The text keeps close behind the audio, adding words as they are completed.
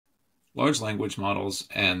Large language models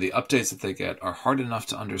and the updates that they get are hard enough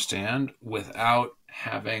to understand without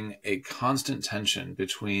having a constant tension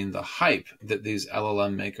between the hype that these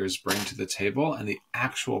LLM makers bring to the table and the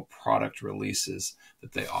actual product releases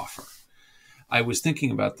that they offer. I was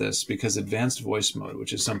thinking about this because advanced voice mode,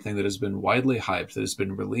 which is something that has been widely hyped, that has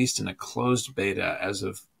been released in a closed beta as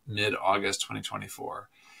of mid-August 2024,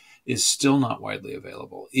 is still not widely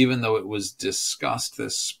available, even though it was discussed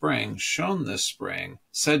this spring, shown this spring,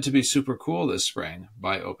 said to be super cool this spring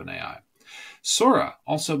by OpenAI. Sora,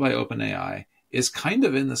 also by OpenAI, is kind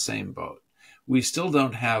of in the same boat. We still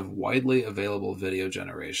don't have widely available video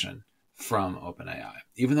generation from OpenAI,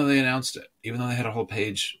 even though they announced it, even though they had a whole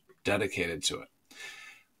page dedicated to it.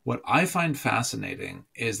 What I find fascinating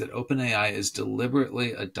is that OpenAI is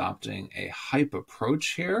deliberately adopting a hype approach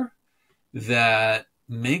here that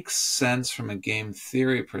makes sense from a game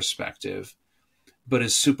theory perspective, but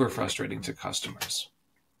is super frustrating to customers.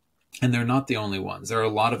 And they're not the only ones. There are a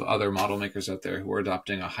lot of other model makers out there who are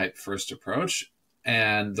adopting a hype-first approach,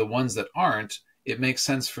 and the ones that aren't, it makes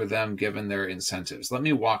sense for them given their incentives. Let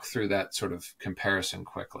me walk through that sort of comparison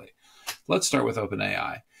quickly. Let's start with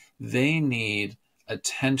OpenAI. They need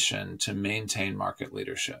attention to maintain market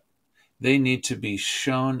leadership. They need to be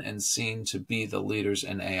shown and seen to be the leaders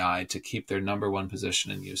in AI to keep their number one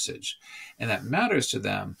position in usage. And that matters to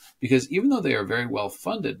them because even though they are very well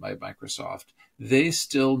funded by Microsoft, they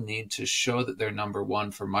still need to show that they're number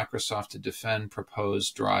one for Microsoft to defend,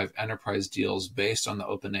 propose, drive enterprise deals based on the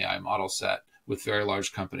OpenAI model set with very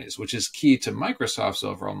large companies, which is key to Microsoft's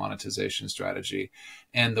overall monetization strategy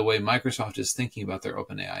and the way Microsoft is thinking about their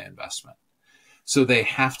OpenAI investment. So they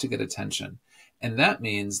have to get attention. And that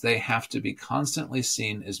means they have to be constantly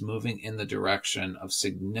seen as moving in the direction of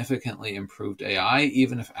significantly improved AI,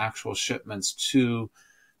 even if actual shipments to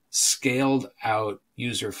scaled out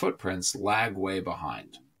user footprints lag way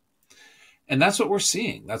behind. And that's what we're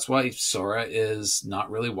seeing. That's why Sora is not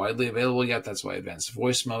really widely available yet. That's why advanced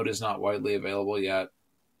voice mode is not widely available yet.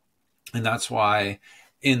 And that's why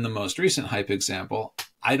in the most recent hype example,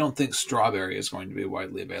 I don't think Strawberry is going to be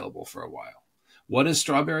widely available for a while. What is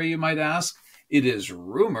Strawberry, you might ask? It is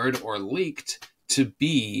rumored or leaked to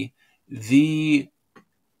be the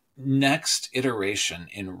next iteration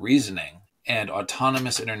in reasoning and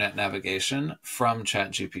autonomous internet navigation from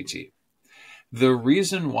ChatGPT. The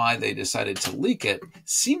reason why they decided to leak it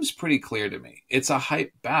seems pretty clear to me. It's a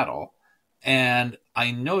hype battle, and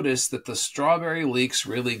I noticed that the Strawberry leaks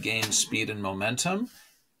really gained speed and momentum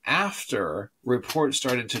after reports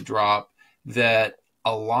started to drop that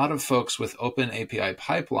a lot of folks with open API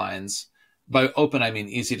pipelines, by open, I mean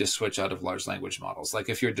easy to switch out of large language models. Like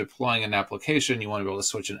if you're deploying an application, you want to be able to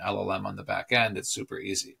switch an LLM on the back end, it's super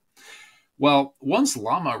easy. Well, once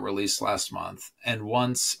Llama released last month, and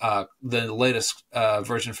once the latest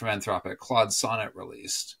version from Anthropic, Claude Sonnet,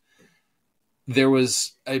 released, there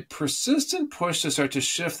was a persistent push to start to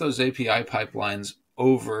shift those API pipelines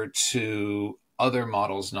over to other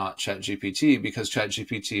models, not ChatGPT, because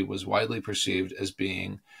ChatGPT was widely perceived as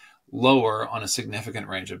being lower on a significant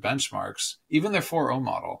range of benchmarks, even their 4.0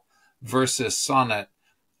 model versus Sonnet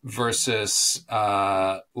versus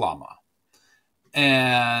Llama.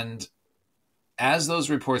 And as those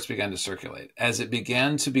reports began to circulate, as it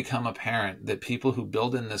began to become apparent that people who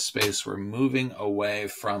build in this space were moving away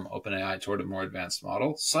from OpenAI toward a more advanced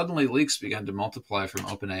model, suddenly leaks began to multiply from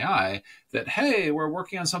OpenAI that, hey, we're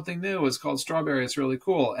working on something new. It's called Strawberry. It's really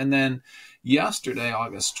cool. And then yesterday,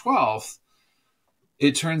 August 12th,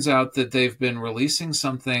 it turns out that they've been releasing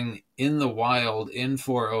something in the wild in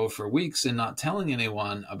 4.0 for weeks and not telling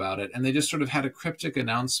anyone about it. And they just sort of had a cryptic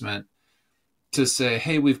announcement to say,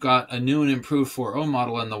 hey, we've got a new and improved 4.0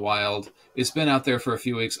 model in the wild. It's been out there for a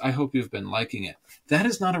few weeks. I hope you've been liking it. That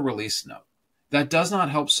is not a release note. That does not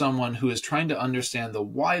help someone who is trying to understand the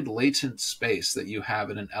wide latent space that you have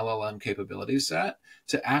in an LLM capability set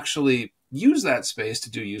to actually use that space to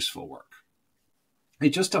do useful work.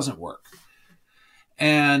 It just doesn't work.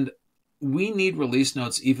 And we need release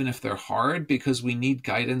notes, even if they're hard, because we need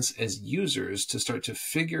guidance as users to start to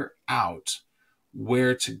figure out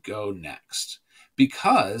where to go next.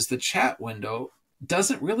 Because the chat window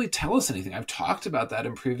doesn't really tell us anything. I've talked about that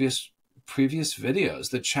in previous videos.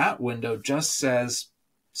 The chat window just says,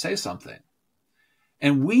 say something.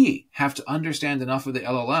 And we have to understand enough of the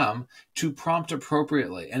LLM to prompt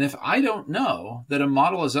appropriately. And if I don't know that a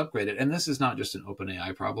model is upgraded, and this is not just an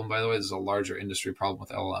OpenAI problem, by the way, this is a larger industry problem with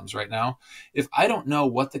LLMs right now. If I don't know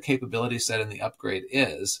what the capability set in the upgrade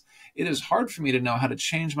is, it is hard for me to know how to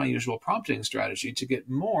change my usual prompting strategy to get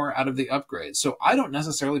more out of the upgrade. So I don't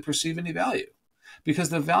necessarily perceive any value. because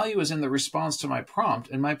the value is in the response to my prompt,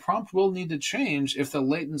 and my prompt will need to change if the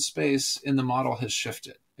latent space in the model has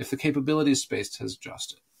shifted, if the capability space has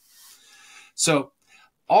adjusted. So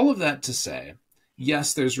all of that to say,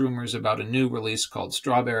 yes, there's rumors about a new release called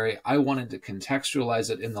Strawberry. I wanted to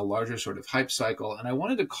contextualize it in the larger sort of hype cycle, and I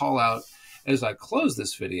wanted to call out, as I close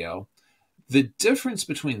this video, the difference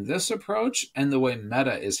between this approach and the way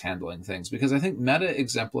Meta is handling things, because I think Meta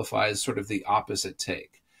exemplifies sort of the opposite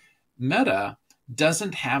take. Meta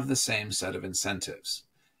doesn't have the same set of incentives.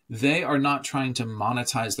 They are not trying to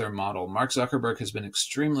monetize their model. Mark Zuckerberg has been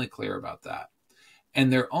extremely clear about that.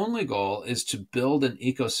 And their only goal is to build an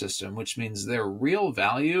ecosystem, which means their real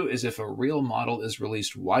value is if a real model is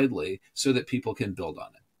released widely so that people can build on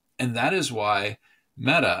it. And that is why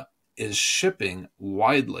Meta is shipping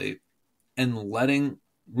widely and letting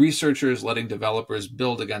researchers, letting developers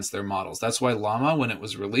build against their models. That's why Llama, when it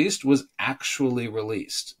was released, was actually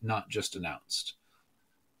released, not just announced.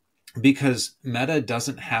 Because Meta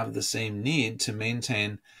doesn't have the same need to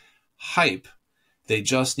maintain hype. They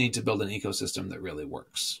just need to build an ecosystem that really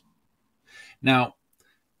works. Now,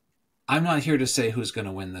 I'm not here to say who's going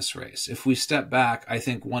to win this race. If we step back, I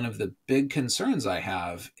think one of the big concerns I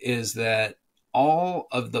have is that all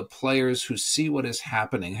of the players who see what is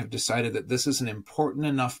happening have decided that this is an important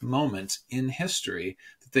enough moment in history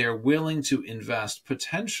that they are willing to invest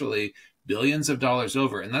potentially billions of dollars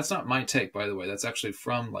over. And that's not my take, by the way. That's actually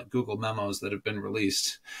from like Google memos that have been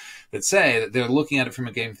released that say that they're looking at it from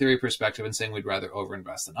a game theory perspective and saying we'd rather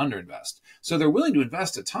overinvest than underinvest. So they're willing to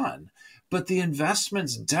invest a ton, but the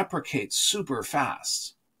investments deprecate super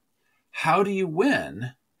fast. How do you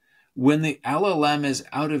win when the LLM is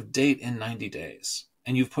out of date in 90 days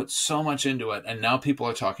and you've put so much into it and now people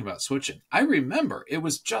are talking about switching? I remember it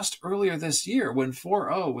was just earlier this year when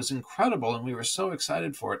 4.0 was incredible and we were so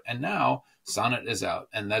excited for it. And now Sonnet is out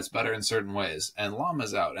and that's better in certain ways. And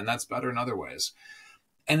Llama's out and that's better in other ways.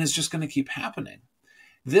 And it's just going to keep happening.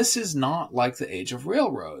 This is not like the age of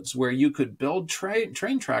railroads where you could build train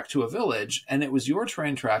track to a village and it was your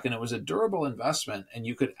train track and it was a durable investment and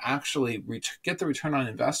you could actually get the return on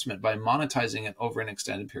investment by monetizing it over an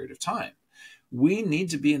extended period of time. We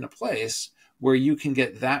need to be in a place where you can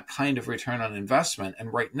get that kind of return on investment.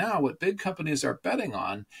 And right now, what big companies are betting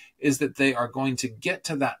on is that they are going to get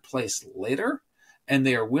to that place later. And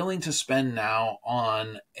they are willing to spend now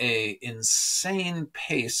on an insane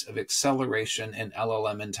pace of acceleration in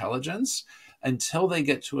LLM intelligence until they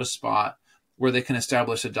get to a spot where they can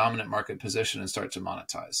establish a dominant market position and start to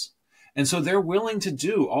monetize. And so they're willing to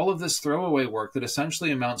do all of this throwaway work that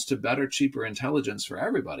essentially amounts to better, cheaper intelligence for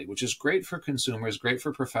everybody, which is great for consumers, great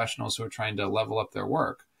for professionals who are trying to level up their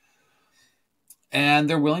work. And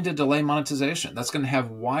they're willing to delay monetization. That's going to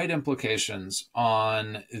have wide implications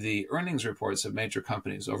on the earnings reports of major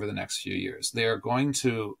companies over the next few years. They are going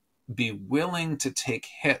to be willing to take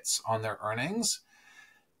hits on their earnings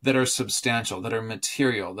that are substantial, that are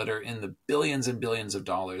material, that are in the billions and billions of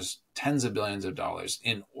dollars, tens of billions of dollars,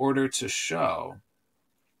 in order to show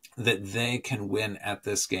that they can win at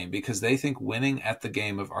this game, because they think winning at the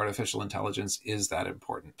game of artificial intelligence is that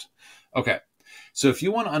important. Okay, so if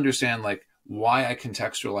you want to understand like why I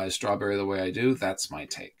contextualize Strawberry the way I do, that's my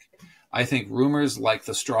take. I think rumors like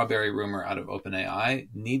the Strawberry rumor out of OpenAI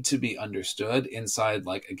need to be understood inside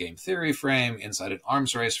like a game theory frame, inside an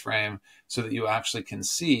arms race frame, so that you actually can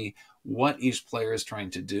see what each player is trying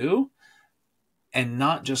to do and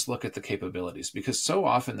not just look at the capabilities, because so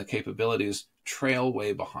often the capabilities trail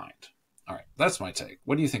way behind. All right, that's my take.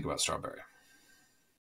 What do you think about Strawberry?